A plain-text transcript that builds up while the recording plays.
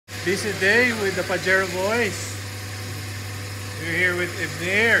Busy day with the Pajero boys. We're here with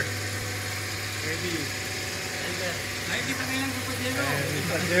Ibnir. Ready. And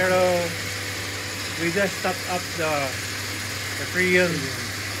Pajero. We just topped up the Freon.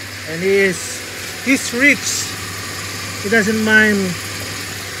 And he's rich. He doesn't mind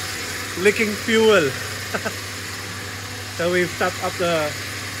leaking fuel. So we've topped up the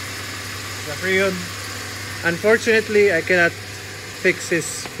Freon. Unfortunately, I cannot fix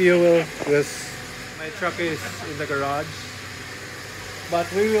his fuel because my truck is in the garage. But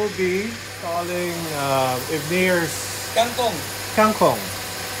we will be installing Ibnir's Kangkong.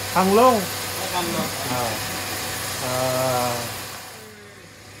 Hanglong.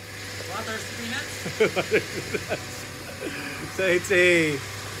 Water spinach. So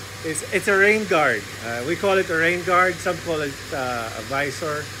it's a rain guard. We call it a rain guard. Some call it a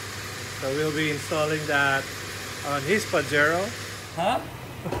visor. So we'll be installing that on his Pajero. Huh?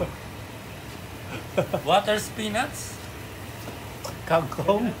 Water spinach?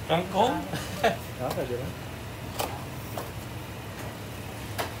 Kangkong. Kangkong?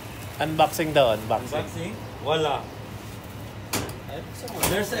 Unboxing daw, unboxing. Unboxing? Wala.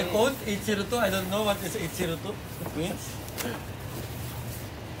 There's a code, 802. I don't know what is 802 means.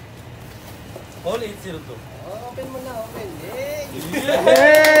 All 802. Open mo na, open. Yay!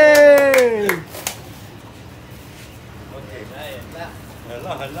 Okay.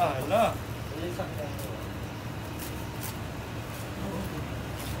 Hala.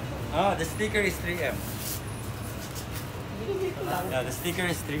 The sticker is 3M. Yeah, the sticker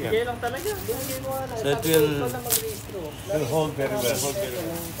is 3M. Bigay lang talaga. So it will hold very well.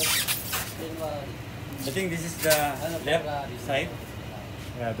 I think this is the left side.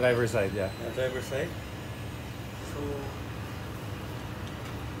 Yeah, driver side, yeah. The driver side. So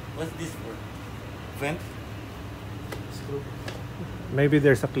what's this for? Vent? Screw. Maybe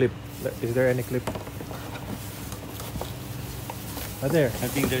there's a clip. Is there any clip? There. I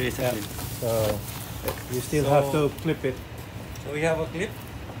think there is a clip. So you still have to clip it. So we have a clip.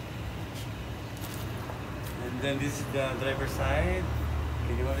 And then this is the driver side.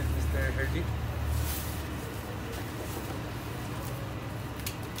 Can you hold it, Mr. Herdy?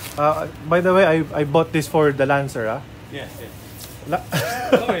 By the way, I bought this for the Lancer, ah. Yes. No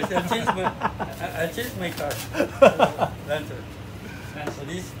worries, I'll change my car. Lancer. So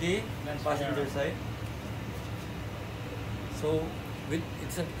this is the passenger side. So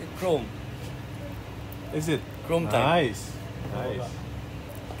it's a chrome. Is it? Chrome type. Nice.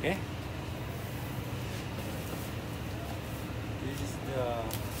 Okay. This is the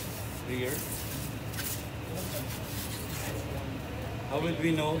rear. How will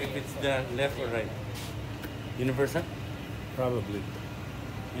we know if it's the left or right? Universal? Probably.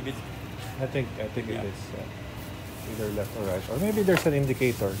 Maybe it's I think it is either left or right, or maybe there's an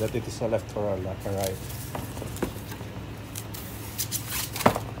indicator that it is a left or a right.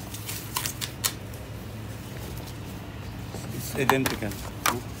 It's identical.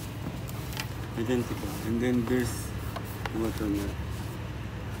 Identical. And then there's what on there?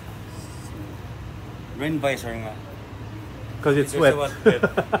 Rain visor nga. Because it's There's wet. a wet.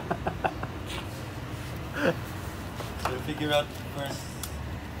 So figure out first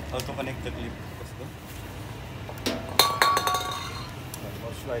how to connect the clip. Let's go.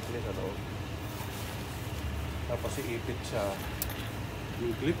 Most likely sa loob. Tapos iipit siya.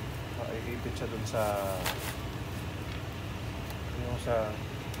 Yung clip? Iipit siya dun sa yung sa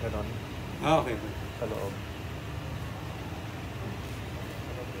ganon. Okay. Sa loob.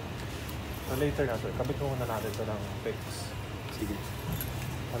 So later na to. Kabit mo muna natin ito ng fix. Sige.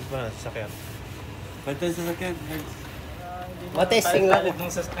 Ano ba na sasakyan? Pwede sa sakyan. Matesting lang.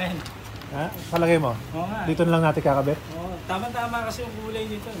 Ng sasakyan. Ha? Palagay mo? Oo nga. Dito na lang natin kakabit? Oo, tama-tama kasi yung kulay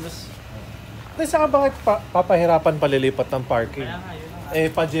dito. Mas, Ay, saka bakit papahirapan palilipat ng parking? kaya nga, yun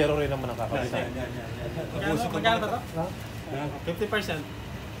ang Pajero rin naman ang kakabit. magkano ba ito? Ha? 50%.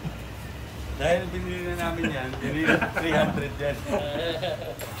 Dahil binili na namin yan, binili 300 yan.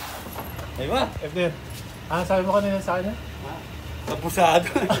 Diba? Efner, sabi mo kanina sa kanya? Kapusado.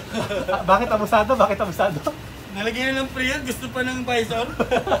 Bakit abusado? Bakit abusado? Nalagyan na ng Freon, gusto pa ng visor.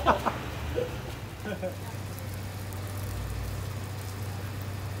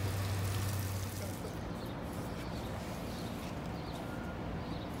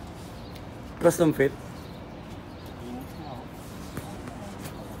 Custom fit.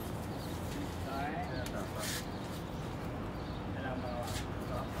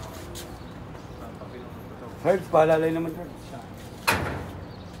 Herbs, paalalay naman sir.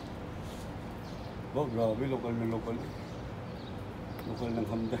 Oh, grabe, lokal na lokal. Lokal ng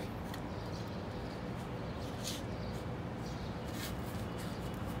hamdan.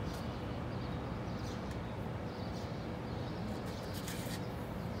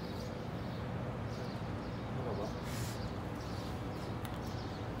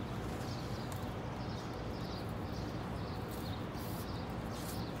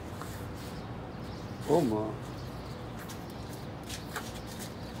 Oh, ma.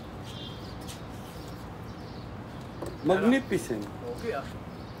 Magnificent. Okay ah.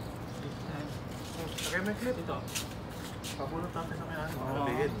 Okay, may clip. Ito. Pabulot natin na kaya.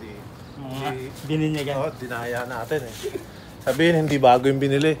 Sabihin, Bininyagan. dinaya natin eh. Sabihin, hindi bago yung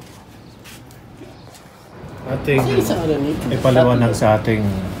binili. Ating Sa ano ni? ipaliwanag sa ating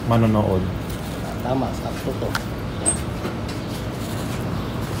manonood. Tama, sakto to.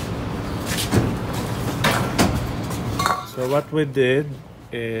 So what we did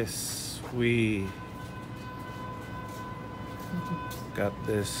is we got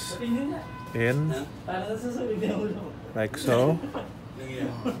this in like so,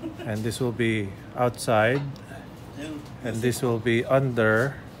 and this will be outside, and this will be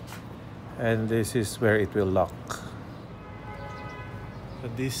under, and this is where it will lock. So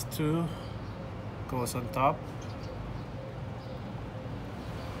these two goes on top,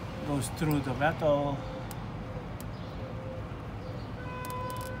 goes through the metal,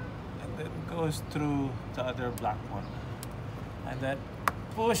 and then goes through the other black one, and then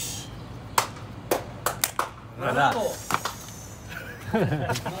push. Bravo!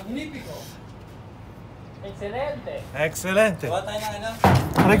 Magnifico. Excelente. Excelente. Gawa tayo ng ano?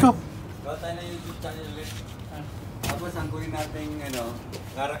 Aray ko. Gawa tayo ng YouTube channel ulit. Tapos ang gawin nating ano,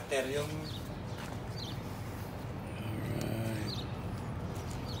 karakter yung... Alright.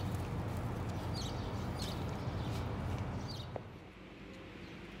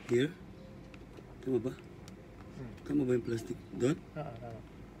 Here? Tama ba? Tama ba yung plastic? Doon?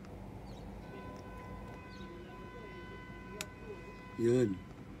 Yun.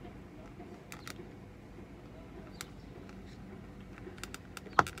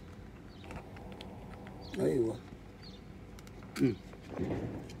 Ay, wa.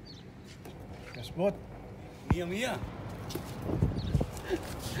 Yes, bot. Mia, Mia.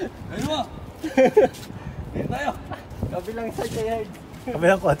 Ayun mo. Ayun tayo. Kabilang sa yard.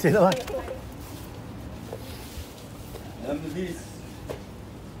 Kabilang kotse naman. This.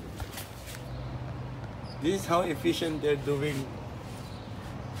 This is how efficient they're doing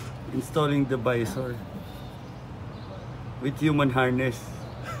installing the visor with human harness.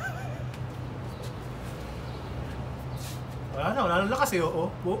 Wala na kasi, oh.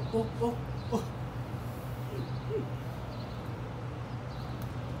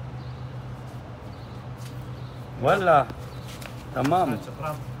 Wala. Tamam.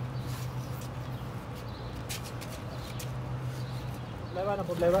 Problema na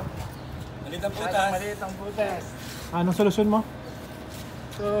problema. Maliit ang putas. Maliit ang butas. Anong solusyon mo?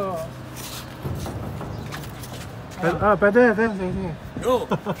 So, Pwede. Sige. Go!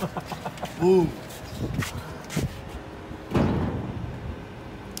 Boom!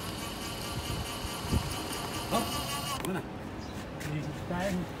 Oh, ano na?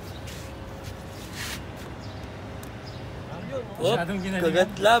 time. Oh, Masyadong ginalingan.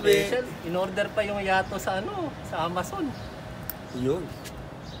 kagat labi. In-order pa yung yato sa sa Amazon. Yun.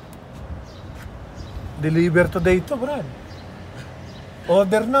 Deliver today to, Brad.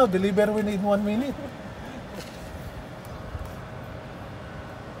 Order now, deliver within 1 minute.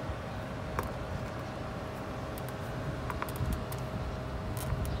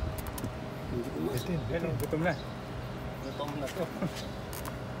 Gutom na. Gutom na to.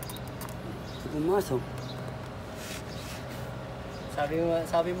 Pumasok.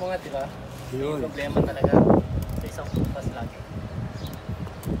 Sabi mo nga, di ba? Yun. May problema talaga sa isang butas lagi.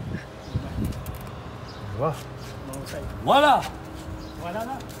 Wow. Mahusay. Wala! Wala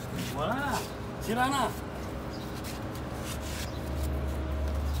na. Wala na. Sira na.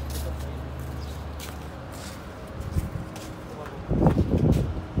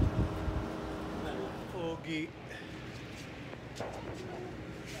 Pogi.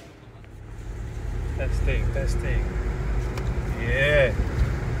 Testing. Yeah.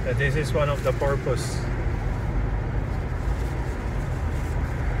 This is one of the purpose.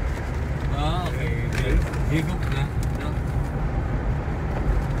 Ah, okay. Higop na. No?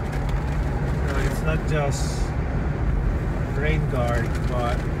 No, it's not just rain guard,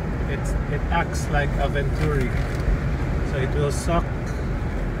 but it acts like a venturi. So it will suck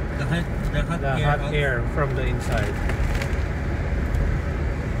The hot the hot air from the inside.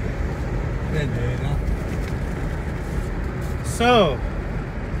 So,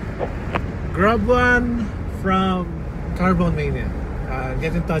 grab one from Carbon Mania.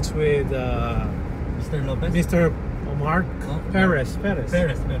 Get in touch with Mr. Lopez? Mr. Omar Oh, Perez. Perez.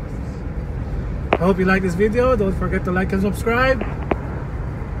 I hope you like this video. Don't forget to like and subscribe.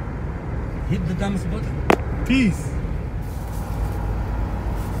 Hit the thumbs button. Peace.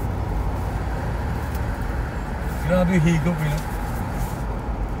 Grabe higop yun.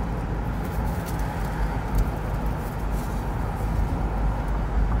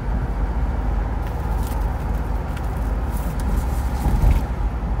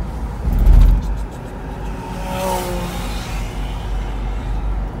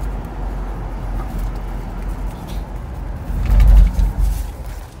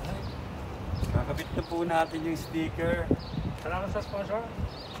 natin yung sticker. Salamat sa sponsor.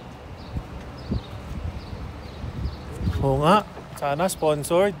 Oo nga. Sana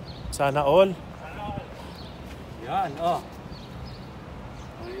sponsored. Sana all. Yan, oh.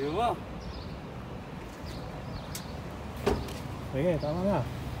 Ayun mo. Sige, tama na.